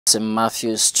St.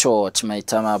 Matthew's Church,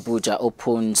 Maitama, Abuja,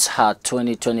 opens her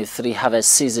 2023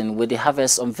 harvest season with the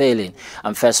harvest unveiling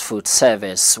and first fruit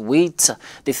service, with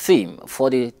the theme for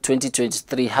the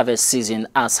 2023 harvest season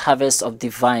as Harvest of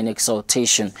Divine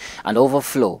Exaltation and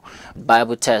Overflow.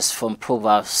 Bible text from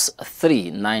Proverbs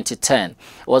 3:9-10.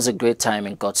 It was a great time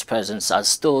in God's presence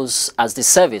as the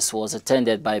service was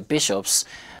attended by bishops,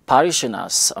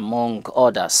 parishioners, among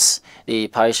others. The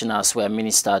parishioners were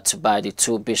ministered to by the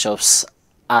two bishops,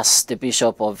 as the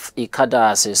Bishop of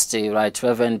Ikadasis, the Right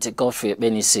Reverend Godfrey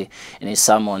Benisi, in his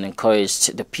sermon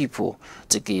encouraged the people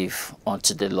to give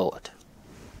unto the Lord.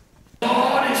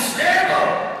 God is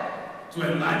able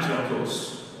to enlarge your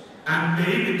cause, and may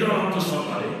it be done to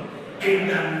somebody in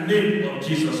the name of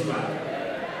Jesus Christ.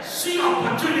 See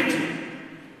opportunity.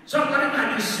 Somebody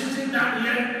might be sitting down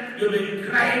here, you'll be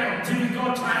crying of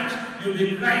difficult times, you'll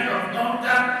be crying of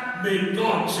hunger. May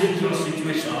God change your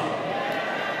situation.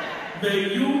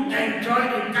 May you enjoy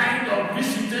the kind of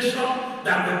visitation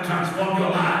that will transform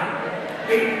your life.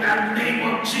 In the name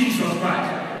of Jesus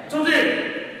Christ. Today,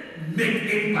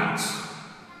 make impact.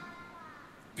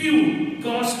 Build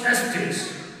God's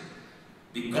estates.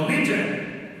 Be committed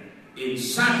in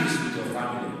service with your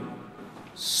family.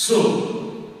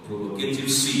 Sow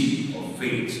provocative seed of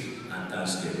faith and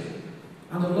thanksgiving.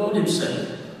 And the Lord Himself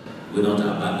will not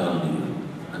abandon you.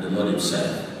 And the Lord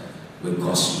Himself will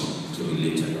cause you to be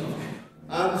lifted up.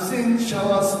 I'm seeing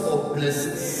showers of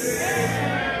blessings,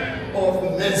 of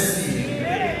mercy,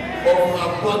 of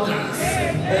abundance,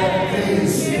 of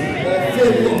grace, of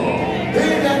favor.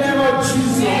 In the name of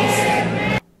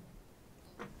Jesus.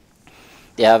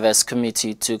 The Harvest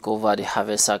Committee took over the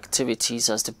harvest activities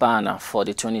as the banner for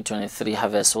the 2023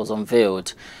 harvest was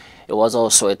unveiled. It was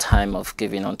also a time of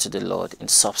giving unto the Lord in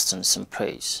substance and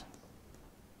praise.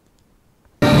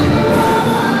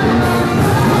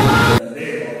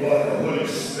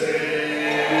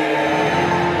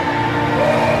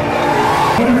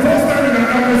 For the first time in an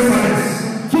harvest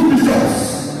service, two bishops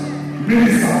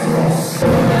minister to us.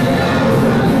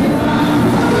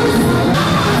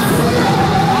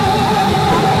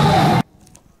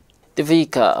 The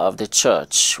vicar of the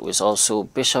church was also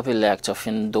Bishop-elect of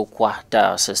Ndokwa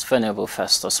Diocese, Venerable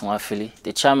Festus Mwafili,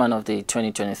 the chairman of the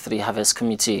 2023 Harvest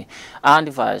Committee, and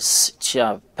the vice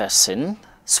chairperson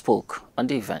spoke on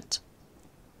the event.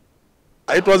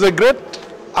 It was a great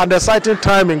and exciting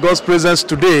time in God's presence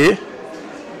today,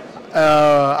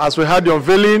 as we had the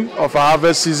unveiling of our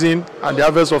harvest season and the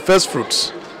harvest of first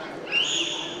fruits.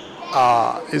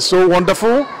 It's so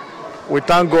wonderful. We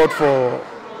thank God for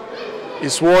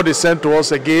His word is sent to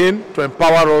us again to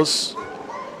empower us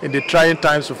in the trying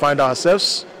times we find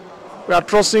ourselves. We are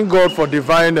trusting God for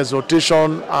divine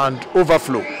exaltation and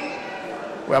overflow.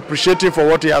 We appreciate Him for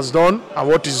what He has done and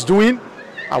what He's doing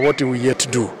and what He will yet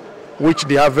do, which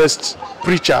the harvest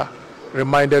preacher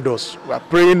reminded us. We are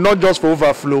praying not just for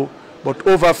overflow, but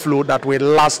overflow that will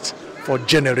last for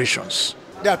generations.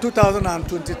 The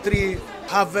 2023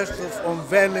 harvest of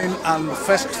unveiling and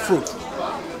first fruit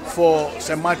for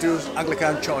St. Matthew's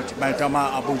Anglican Church, Maitama,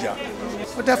 Abuja.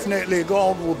 But definitely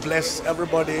God will bless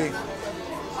everybody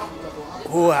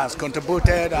who has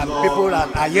contributed and people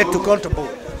that are yet to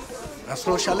contribute. And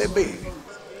so shall it be.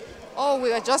 Oh,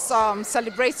 we are just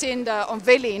celebrating the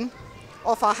unveiling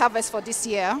of our harvest for this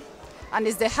year, and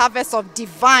it's the harvest of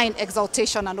divine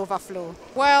exaltation and overflow.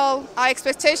 Well, our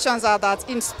expectations are that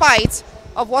in spite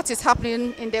of what is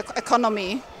happening in the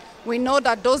economy, we know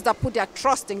that those that put their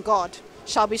trust in God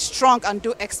shall be strong and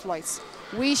do exploits.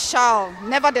 We shall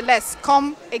nevertheless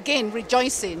come again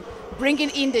rejoicing, bringing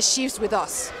in the sheaves with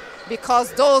us,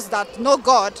 because those that know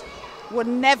God will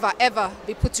never ever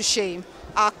be put to shame.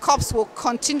 Our cups will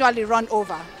continually run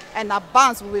over and our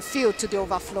barns will be filled to the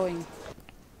overflowing.